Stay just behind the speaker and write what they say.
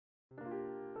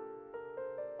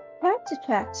Cats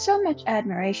attract so much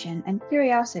admiration and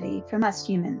curiosity from us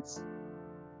humans.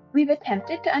 We've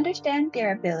attempted to understand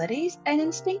their abilities and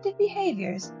instinctive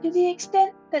behaviors to the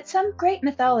extent that some great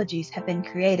mythologies have been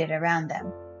created around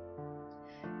them.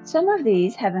 Some of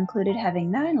these have included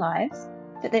having 9 lives,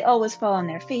 that they always fall on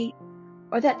their feet,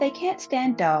 or that they can't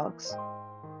stand dogs.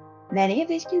 Many of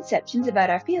these conceptions about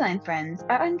our feline friends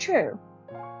are untrue.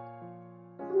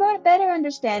 To promote a better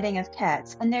understanding of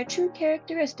cats and their true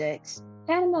characteristics,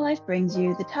 Animal Life brings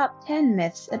you the top 10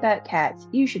 myths about cats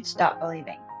you should stop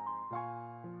believing.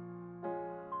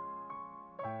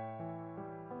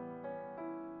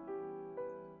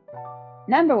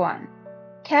 Number 1.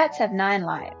 Cats have 9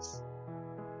 lives.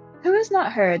 Who has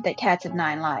not heard that cats have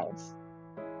 9 lives?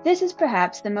 This is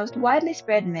perhaps the most widely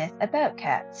spread myth about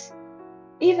cats,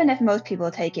 even if most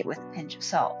people take it with a pinch of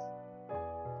salt.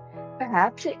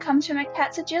 Perhaps it comes from a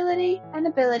cat's agility and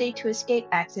ability to escape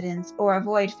accidents or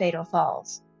avoid fatal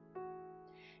falls.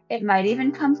 It might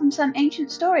even come from some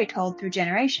ancient story told through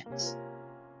generations.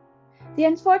 The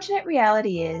unfortunate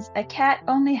reality is a cat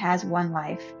only has 1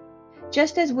 life,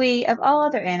 just as we of all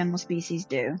other animal species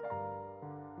do.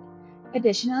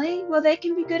 Additionally, while they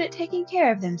can be good at taking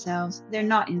care of themselves, they're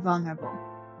not invulnerable.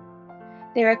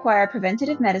 They require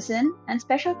preventative medicine and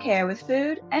special care with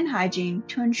food and hygiene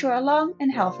to ensure a long and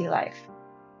healthy life.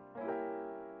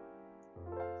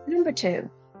 Number 2.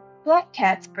 Black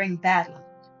cats bring bad luck.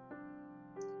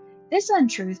 This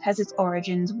untruth has its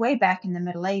origins way back in the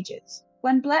Middle Ages,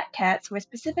 when black cats were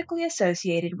specifically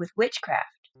associated with witchcraft.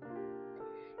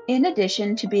 In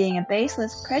addition to being a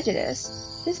baseless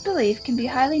prejudice, this belief can be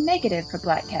highly negative for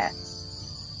black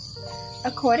cats.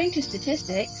 According to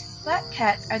statistics, black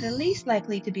cats are the least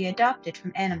likely to be adopted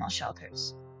from animal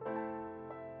shelters.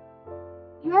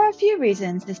 There are a few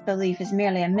reasons this belief is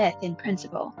merely a myth in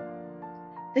principle.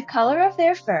 The color of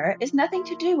their fur is nothing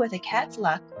to do with a cat's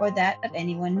luck or that of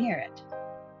anyone near it.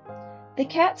 The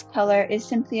cat's color is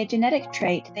simply a genetic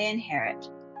trait they inherit.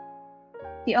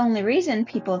 The only reason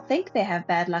people think they have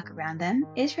bad luck around them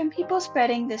is from people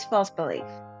spreading this false belief.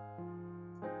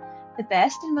 The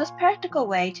best and most practical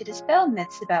way to dispel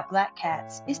myths about black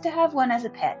cats is to have one as a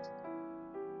pet.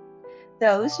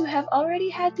 Those who have already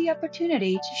had the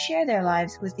opportunity to share their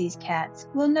lives with these cats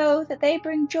will know that they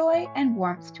bring joy and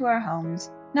warmth to our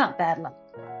homes, not bad luck.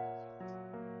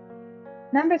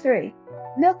 Number 3.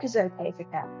 Milk is okay for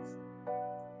cats.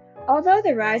 Although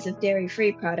the rise of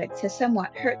dairy-free products has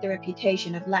somewhat hurt the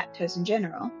reputation of lactose in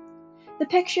general, the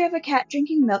picture of a cat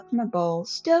drinking milk from a bowl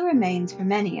still remains for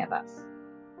many of us.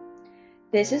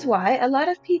 This is why a lot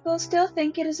of people still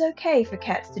think it is okay for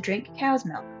cats to drink cow's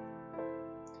milk.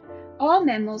 All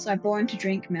mammals are born to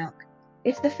drink milk.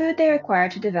 It's the food they require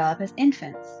to develop as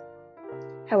infants.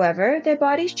 However, their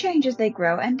bodies change as they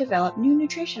grow and develop new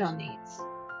nutritional needs.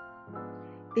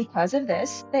 Because of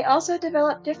this, they also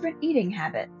develop different eating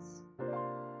habits.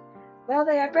 While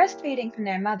they are breastfeeding from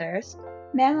their mothers,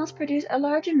 mammals produce a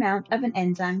large amount of an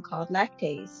enzyme called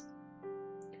lactase,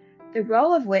 the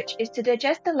role of which is to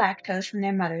digest the lactose from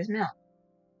their mother's milk.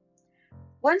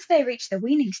 Once they reach the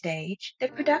weaning stage, the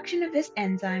production of this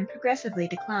enzyme progressively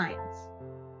declines.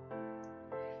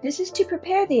 This is to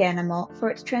prepare the animal for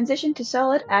its transition to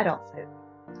solid adult food,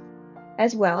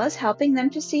 as well as helping them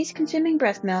to cease consuming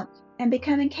breast milk and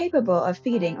becoming capable of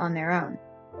feeding on their own.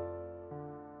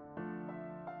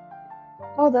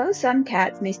 Although some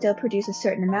cats may still produce a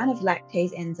certain amount of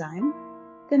lactase enzyme,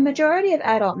 the majority of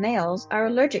adult males are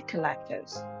allergic to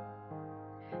lactose.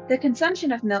 The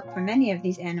consumption of milk for many of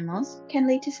these animals can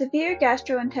lead to severe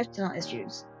gastrointestinal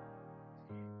issues.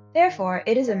 Therefore,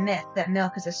 it is a myth that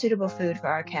milk is a suitable food for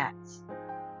our cats.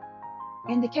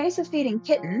 In the case of feeding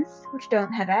kittens, which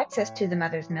don't have access to the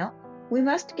mother's milk, we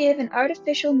must give an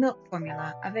artificial milk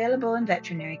formula available in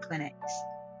veterinary clinics.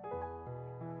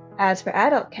 As for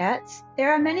adult cats,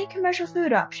 there are many commercial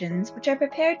food options which are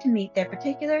prepared to meet their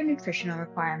particular nutritional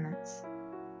requirements.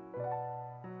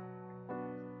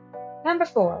 Number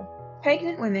 4.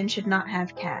 Pregnant women should not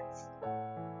have cats.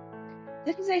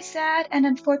 This is a sad and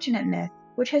unfortunate myth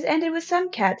which has ended with some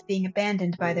cats being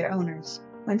abandoned by their owners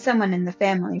when someone in the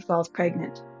family falls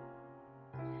pregnant.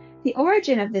 The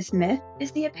origin of this myth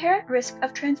is the apparent risk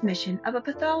of transmission of a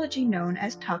pathology known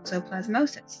as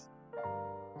toxoplasmosis.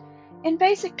 In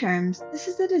basic terms, this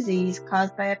is a disease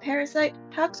caused by a parasite,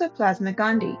 Toxoplasma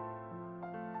gondii,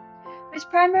 whose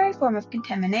primary form of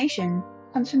contamination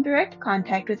comes from direct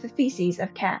contact with the feces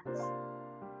of cats.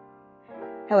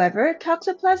 However,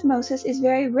 toxoplasmosis is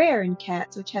very rare in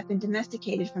cats which have been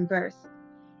domesticated from birth,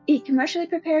 eat commercially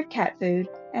prepared cat food,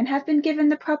 and have been given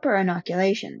the proper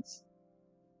inoculations.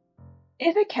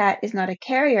 If a cat is not a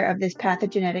carrier of this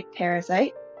pathogenic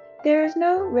parasite, there is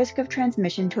no risk of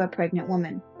transmission to a pregnant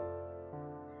woman.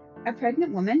 A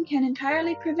pregnant woman can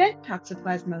entirely prevent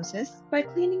toxoplasmosis by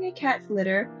cleaning a cat's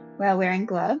litter while wearing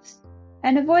gloves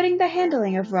and avoiding the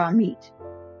handling of raw meat.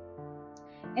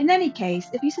 In any case,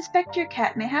 if you suspect your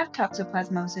cat may have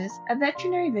toxoplasmosis, a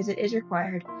veterinary visit is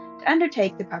required to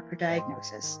undertake the proper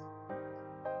diagnosis.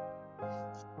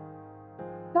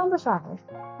 Number 5.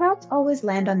 Cats always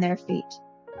land on their feet.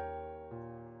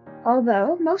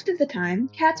 Although, most of the time,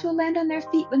 cats will land on their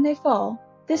feet when they fall,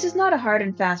 this is not a hard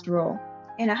and fast rule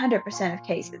in 100% of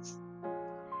cases.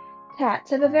 Cats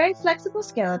have a very flexible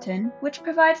skeleton, which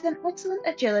provides them excellent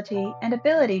agility and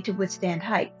ability to withstand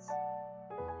heights.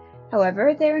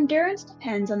 However, their endurance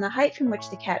depends on the height from which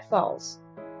the cat falls.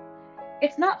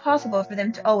 It's not possible for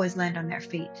them to always land on their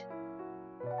feet.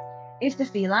 If the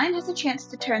feline has a chance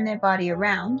to turn their body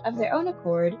around of their own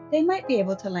accord, they might be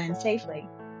able to land safely.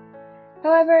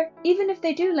 However, even if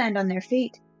they do land on their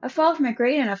feet, a fall from a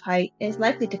great enough height is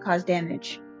likely to cause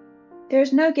damage. There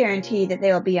is no guarantee that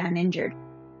they will be uninjured.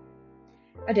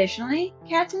 Additionally,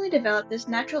 cats only develop this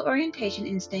natural orientation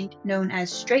instinct known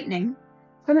as straightening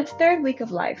from its 3rd week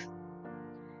of life.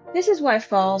 This is why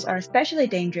falls are especially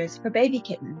dangerous for baby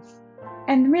kittens,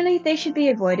 and really they should be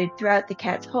avoided throughout the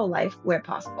cat's whole life where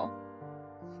possible.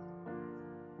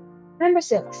 Number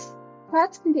 6.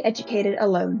 Cats can be educated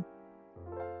alone.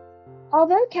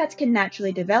 Although cats can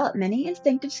naturally develop many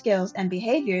instinctive skills and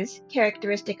behaviors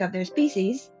characteristic of their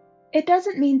species, it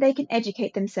doesn't mean they can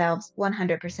educate themselves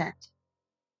 100%.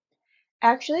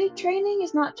 Actually, training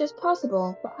is not just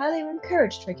possible, but highly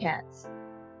encouraged for cats.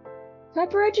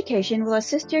 Proper education will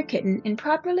assist your kitten in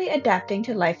properly adapting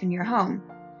to life in your home,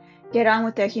 get on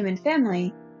with their human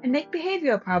family, and make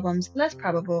behavioral problems less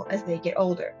probable as they get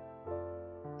older.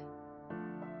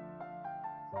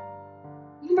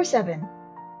 Number 7.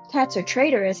 Cats are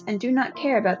traitorous and do not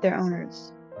care about their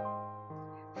owners.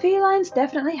 Felines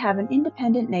definitely have an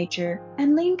independent nature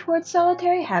and lean towards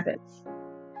solitary habits,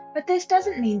 but this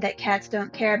doesn't mean that cats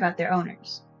don't care about their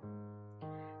owners.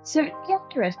 Certain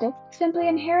characteristics are simply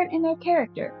inherent in their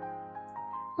character.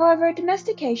 However,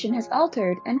 domestication has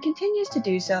altered and continues to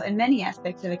do so in many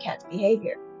aspects of a cat's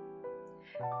behavior,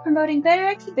 promoting better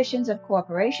exhibitions of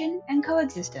cooperation and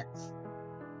coexistence.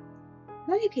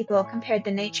 Many people compared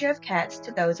the nature of cats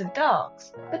to those of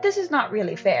dogs, but this is not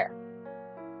really fair.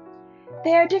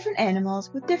 They are different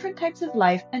animals with different types of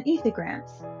life and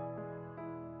ethograms.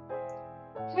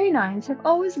 Canines have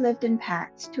always lived in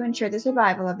packs to ensure the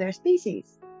survival of their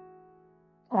species.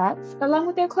 Cats, along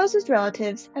with their closest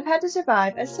relatives, have had to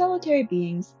survive as solitary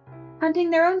beings,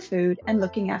 hunting their own food and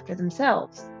looking after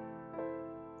themselves.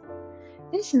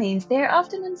 This means they are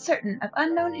often uncertain of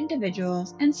unknown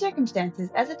individuals and circumstances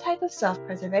as a type of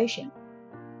self-preservation.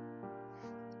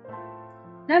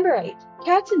 Number 8.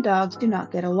 Cats and dogs do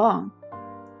not get along.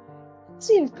 As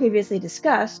we have previously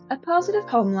discussed, a positive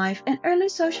home life and early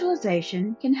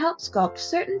socialization can help sculpt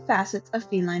certain facets of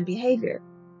feline behavior,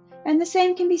 and the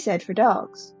same can be said for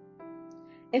dogs.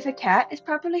 If a cat is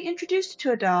properly introduced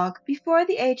to a dog before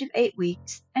the age of 8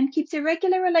 weeks and keeps a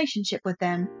regular relationship with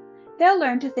them, they'll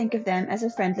learn to think of them as a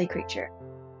friendly creature.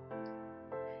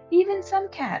 Even some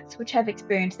cats which have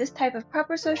experienced this type of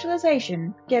proper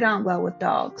socialization get on well with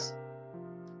dogs.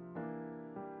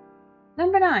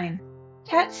 Number 9.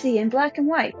 Cats see in black and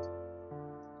white.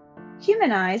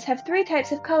 Human eyes have 3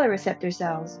 types of color receptor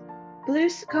cells: blue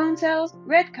cone cells,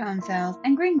 red cone cells,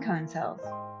 and green cone cells.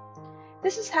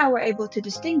 This is how we're able to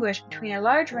distinguish between a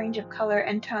large range of color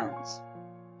and tones.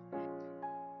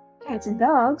 Cats and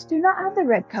dogs do not have the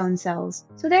red cone cells,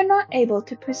 so they're not able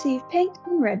to perceive pink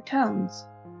and red tones.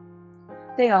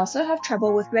 They also have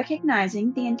trouble with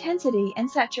recognizing the intensity and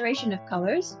saturation of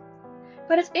colors,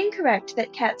 but it's incorrect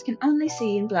that cats can only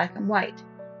see in black and white,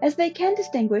 as they can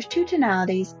distinguish 2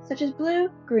 tonalities such as blue,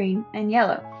 green, and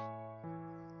yellow.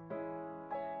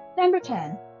 Number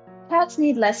 10. Cats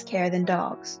need less care than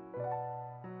dogs.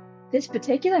 This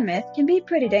particular myth can be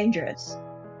pretty dangerous.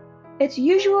 It's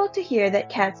usual to hear that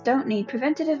cats don't need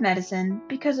preventative medicine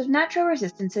because of natural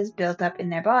resistances built up in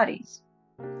their bodies.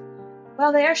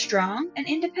 While they are strong and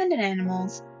independent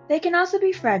animals, they can also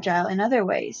be fragile in other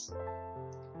ways.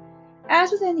 As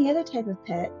with any other type of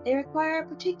pet, they require a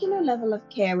particular level of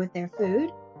care with their food,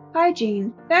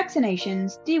 hygiene,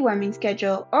 vaccinations, deworming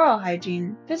schedule, oral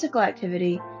hygiene, physical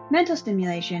activity, mental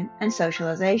stimulation, and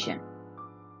socialization.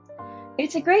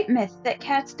 It's a great myth that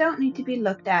cats don't need to be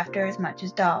looked after as much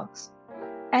as dogs,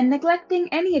 and neglecting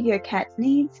any of your cat's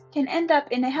needs can end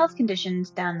up in health conditions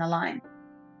down the line.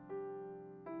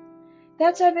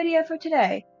 That's our video for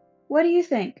today. What do you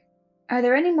think? Are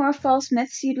there any more false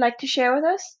myths you'd like to share with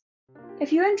us?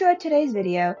 If you enjoyed today's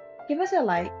video, Give us a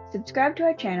like, subscribe to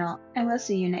our channel, and we'll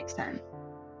see you next time.